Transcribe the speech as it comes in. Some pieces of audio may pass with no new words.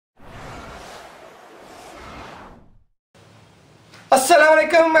अस्सलाम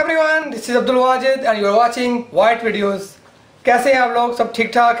वालेकुम everyone, this is Abdul Wajid and you are watching white videos. कैसे हैं आप लोग? सब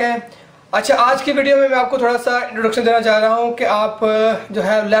ठीक ठाक हैं? अच्छा, आज की वीडियो में मैं आपको थोड़ा सा इंट्रोडक्शन देना चाह रहा हूं कि आप जो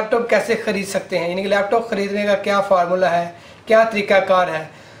है लैपटॉप कैसे ख़रीद सकते हैं, यानी कि लैपटॉप ख़रीदने का क्या फार्मूला है, क्या तरीक़ाकार है।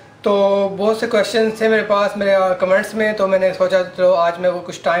 तो बहुत से क्वेश्चन थे मेरे पास मेरे कमेंट्स में, तो मैंने सोचा तो आज मेरे को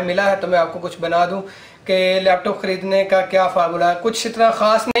कुछ टाइम मिला है तो मैं आपको कुछ बना दूं कि लैपटॉप ख़रीदने का क्या फार्मूला है। कुछ इतना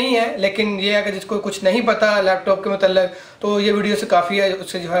ख़ास नहीं है, लेकिन ये है कि जिसको कुछ नहीं पता लैपटॉप के मतलब तो ये वीडियो से काफ़ी है,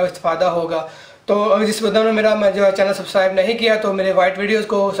 उससे जो है इस्तेफादा होगा। तो अगर जिस बंदों ने मेरा जो है चैनल सब्सक्राइब नहीं किया तो मेरे वाइट वीडियोस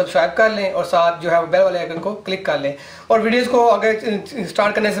को सब्सक्राइब कर लें और साथ जो है बेल वाले आइकन को क्लिक कर लें। और वीडियोस को अगर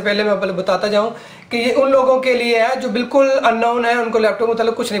स्टार्ट करने से पहले मैं बताता जाऊं कि ये उन लोगों के लिए है जो बिल्कुल अननोन है, उनको लैपटॉप में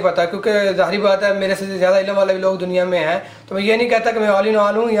मतलब कुछ नहीं पता, क्योंकि जाहिर बात है मेरे से ज़्यादा इल्म वाले भी लोग दुनिया में हैं। तो मैं ये नहीं कहता कि मैं ऑल इन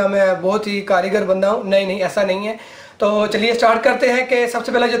ऑल हूँ या मैं बहुत ही कारीगर बंदा हूँ, नहीं, ऐसा नहीं है। तो चलिए स्टार्ट करते हैं कि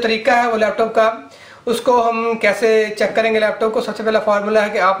सबसे पहला जो तरीका है वो लैपटॉप का, उसको हम कैसे चेक करेंगे लैपटॉप को। सबसे पहला फार्मूला है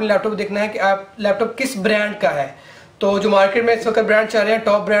कि आपने लैपटॉप देखना है कि आप लैपटॉप किस ब्रांड का है। तो जो मार्केट में इस वक्त ब्रांड चल रहे हैं,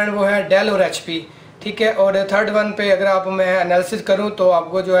 टॉप ब्रांड वो है डेल और एचपी, ठीक है। और थर्ड वन पे अगर आप मैं एनालिसिस करूं तो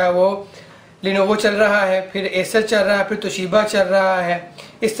आपको जो है वो लिनोवो चल रहा है, फिर एसर चल रहा है, फिर तोशिबा चल रहा है।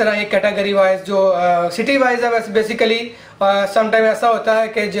 इस तरह ये कैटेगरी वाइज जो सिटी वाइज है बेसिकली समटाइम ऐसा होता है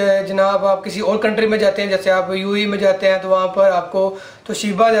कि जनाब आप किसी और कंट्री में जाते हैं, जैसे आप यूएई में जाते हैं तो वहाँ पर आपको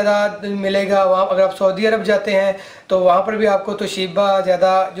तोशिबा ज़्यादा मिलेगा। वहाँ अगर आप सऊदी अरब जाते हैं तो वहाँ पर भी आपको तोशिबा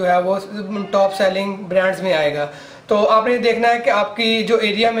ज़्यादा जो है वो टॉप सेलिंग ब्रांड्स में आएगा। तो आपने देखना है कि आपकी जो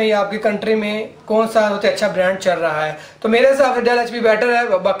एरिया में या आपकी कंट्री में कौन सा सबसे अच्छा ब्रांड चल रहा है। तो मेरे हिसाब से डेल एचपी बेटर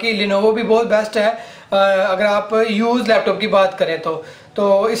है, बाकी लिनोवो भी बहुत बेस्ट है अगर आप यूज़ लैपटॉप की बात करें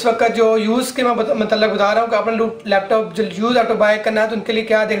तो इस वक्त जो यूज़ के मैं मतलब बता रहा हूँ कि आपने लैपटॉप जो यूज़ लैपटॉप बाय करना है तो उनके लिए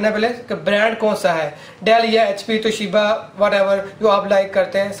क्या देखना है पहले कि ब्रांड कौन सा है, डेल या एचपी, तोशिबा, व्हाटएवर जो आप लाइक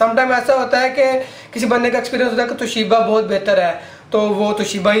करते हैं। समटाइम ऐसा होता है कि किसी बंदे का एक्सपीरियंस होता है कि तोशिबा बहुत बेहतर है तो वो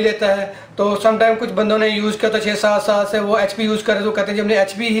तोशिबा ही लेता है। तो समटाइम कुछ बंदों ने यूज़ किया तो 6-7 साल से वो एचपी यूज़ करे तो कहते हैं जब हमने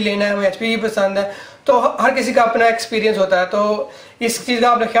एचपी ही लेना है, हमें एचपी ही पसंद है। तो हर किसी का अपना एक्सपीरियंस होता है। तो इस चीज़ का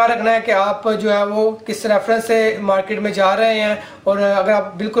आपने ख्याल रखना है कि आप जो है वो किस रेफरेंस से मार्केट में जा रहे हैं। और अगर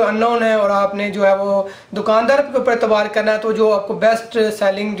आप बिल्कुल अननोन है और आपने जो है वो दुकानदार के ऊपर एतबार करना है तो जो आपको बेस्ट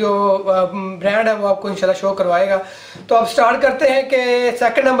सेलिंग जो ब्रांड है वो आपको इंशाल्लाह शो करवाएगा। तो आप स्टार्ट करते हैं कि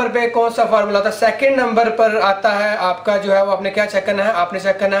सेकंड नंबर पे कौन सा फार्मूला आता है। सेकंड नंबर पर आता है आपका जो है वो आपने क्या चेक करना है, आपने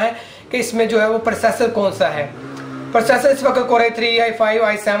चेक करना है कि इसमें जो है वो प्रोसेसर कौन सा है। प्रोसेसर इस वक्त कोर i3, i5,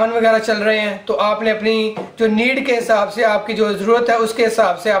 i7 वगैरह चल रहे हैं। तो आपने अपनी जो नीड के हिसाब से, आपकी जो ज़रूरत है उसके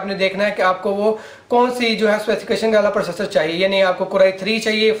हिसाब से आपने देखना है कि आपको वो कौन सी जो है स्पेसिफिकेशन वाला प्रोसेसर चाहिए। यानी आपको कोर i3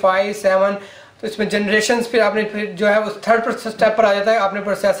 चाहिए, 5, 7, तो इसमें जनरेशन फिर आपने फिर जो है उस थर्ड स्टेप पर आ जाता है, आपने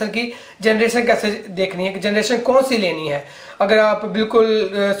प्रोसेसर की जनरेशन कैसे देखनी है कि जनरेशन कौन सी लेनी है। अगर आप बिल्कुल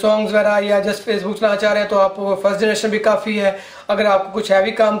सॉन्ग्स वगैरह या जस्ट फेसबुक चलाना चाह रहे हैं तो आपको फर्स्ट जनरेशन भी काफ़ी है। अगर आपको कुछ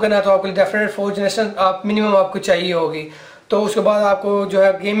हैवी काम करना है तो आपको डेफिनेट फोर्थ जनरेशन आप मिनिमम आपको चाहिए होगी। तो उसके बाद आपको जो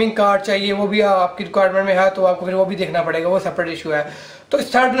है गेमिंग कार्ड चाहिए, वो भी आपकी रिक्वायरमेंट में है तो आपको फिर वो भी देखना पड़ेगा, वो सेपरेट इशू है। तो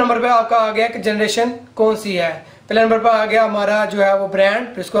इस थर्ड नंबर पे आपका आ गया कि जनरेशन कौन सी है। पहले नंबर पर आ गया हमारा जो है वो ब्रांड,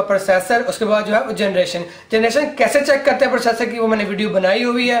 फिर उसके बाद प्रोसेसर, उसके बाद जो है वो जनरेशन कैसे चेक करते हैं प्रोसेसर की, वो मैंने वीडियो बनाई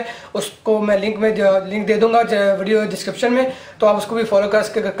हुई है, उसको मैं लिंक दे दूंगा वीडियो डिस्क्रिप्शन में, तो आप उसको भी फॉलो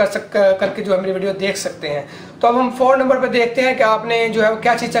करके जो है मेरी वीडियो देख सकते हैं। तो अब हम 4 नंबर पर देखते हैं कि आपने जो है वो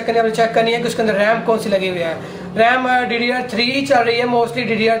क्या चीज़ चेक करनी है। आपने चेक करनी है कि उसके अंदर रैम कौन सी लगी हुई है। रैम DDR3 चल रही है मोस्टली,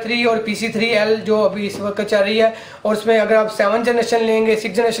 DDR3 और PC3L जो अभी इस वक्त चल रही है। और उसमें अगर आप 7 जनरेशन लेंगे,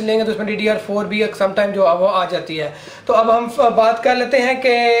 6 जनरेशन लेंगे तो उसमें DDR4 भी समटाइम जो वो आ जाती है। तो अब हम बात कर लेते हैं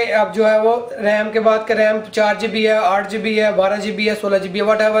कि अब जो है वो रैम के बाद का रैम 4GB है, 8GB है, 12GB है, 16GB है,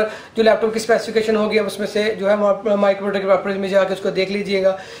 व्हाटएवर जो लैपटॉप की स्पेसिफिकेशन होगी अब उसमें से जो है माइक्रोप्रोसेसर के प्रॉपर्टीज में जाकर उसको देख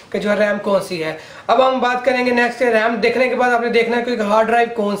लीजिएगा कि जो है रैम कौन सी है। अब हम बात करेंगे नेक्स्ट रैम देखने के बाद आपने देखना है कि हार्ड ड्राइव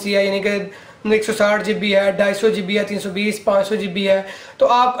कौन सी है, यानी कि 160GB है, 250GB है, 320, 500GB है। तो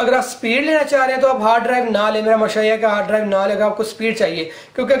आप अगर आप स्पीड लेना चाह रहे हैं तो आप हार्ड ड्राइव ना लें। मेरा मशवरा है कि हार्ड ड्राइव ना लेगा, आपको स्पीड चाहिए,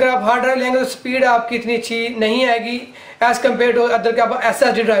 क्योंकि अगर आप हार्ड ड्राइव लेंगे तो स्पीड आपकी इतनी अच्छी नहीं आएगी एज कम्पेयर टू अदर के। आप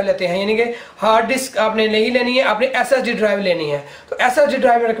SSD ड्राइव लेते हैं, यानी कि हार्ड डिस्क आपने नहीं लेनी है, आपने SSD ड्राइव लेनी है। तो SSD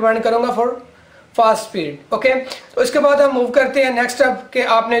ड्राइव मैं रिकमेंड करूँगा फॉर फास्ट स्पीड, ओके। तो इसके बाद हम मूव करते हैं नेक्स्ट अब कि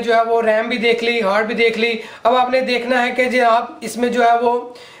आपने जो है वो रैम भी देख ली, हार्ड भी देख ली। अब आपने देखना है कि जो आप इसमें जो है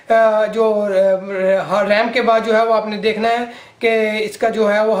वो जो रैम के बाद जो है वो आपने देखना है कि इसका जो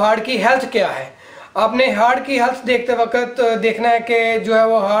है वो हार्ड की हेल्थ क्या है। आपने हार्ड की हेल्थ देखते वक्त देखना है कि जो है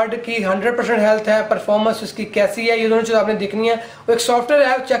वो हार्ड की 100% हेल्थ है, परफॉर्मेंस उसकी कैसी है, ये दोनों चीज़ आपने देखनी है। वो एक सॉफ्टवेयर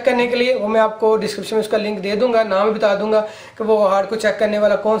है चेक करने के लिए, वो मैं आपको डिस्क्रिप्शन में उसका लिंक दे दूंगा, नाम भी बता दूंगा कि वो हार्ड को चेक करने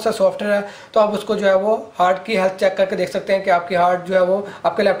वाला कौन सा सॉफ्टवेयर है। तो आप उसको जो है वो हार्ड की हेल्थ चेक करके देख सकते हैं कि आपकी हार्ड जो है वो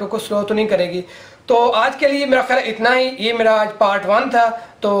आपके लैपटॉप को स्लो तो नहीं करेगी। तो आज के लिए मेरा ख्याल इतना ही। ये मेरा आज पार्ट 1 था,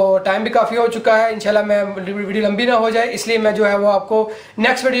 तो टाइम भी काफ़ी हो चुका है। इंशाल्लाह मैं वीडियो लंबी ना हो जाए, इसलिए मैं जो है वो आपको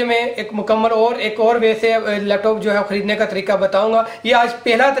नेक्स्ट वीडियो में एक मुकम्मल और एक और वे से लैपटॉप जो है ख़रीदने का तरीका बताऊंगा। ये आज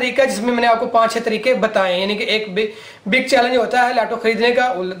पहला तरीका जिसमें मैंने आपको 5-6 तरीके बताए, यानी कि एक बिग चैलेंज होता है लैपटॉप खरीदने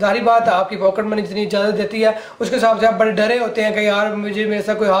का। जारी बात है, आपकी पॉकेट मनी जितनी इजाज़त देती है उसके हिसाब से आप बड़े डरे होते हैं कि यार मुझे मेरे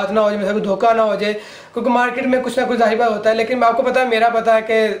साथ कोई हाथ ना हो जाए, मेरे साथ कोई धोखा ना हो जाए, क्योंकि मार्केट में कुछ ना कुछ जाहिर बात होता है। लेकिन आपको पता है, मेरा पता है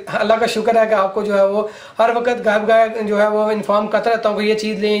कि अल्लाह का शुक्र है कि आपको जो है वो हर वक्त गायब जो है वो इन्फॉर्म करता रहता हूँ कि ये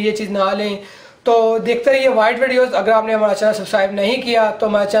चीज़ लें, ये चीज़ ना लें। तो देखते रहिए वाइट वीडियोस। अगर आपने हमारा चैनल सब्सक्राइब नहीं किया तो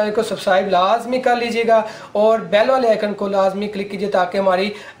हमारे चैनल को सब्सक्राइब लाजमी कर लीजिएगा और बेल वाले आइकन को लाजमी क्लिक कीजिए, ताकि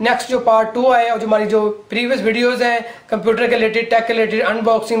हमारी नेक्स्ट जो पार्ट 2 आए और जो हमारी जो प्रीवियस वीडियोस हैं कंप्यूटर के रिलेटेड, टेक के रिलेटेड,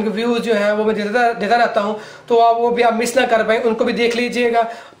 अनबॉक्सिंग रिव्यूज़ जो हैं वो मैं देता रहता हूँ, तो आप वो भी आप मिस ना कर पाएँ, उनको भी देख लीजिएगा।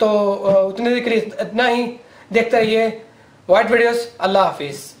 तो उतने देर के लिए इतना ही। देखते रहिए वाइट वीडियोस। अल्लाह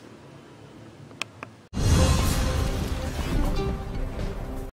हाफिज़।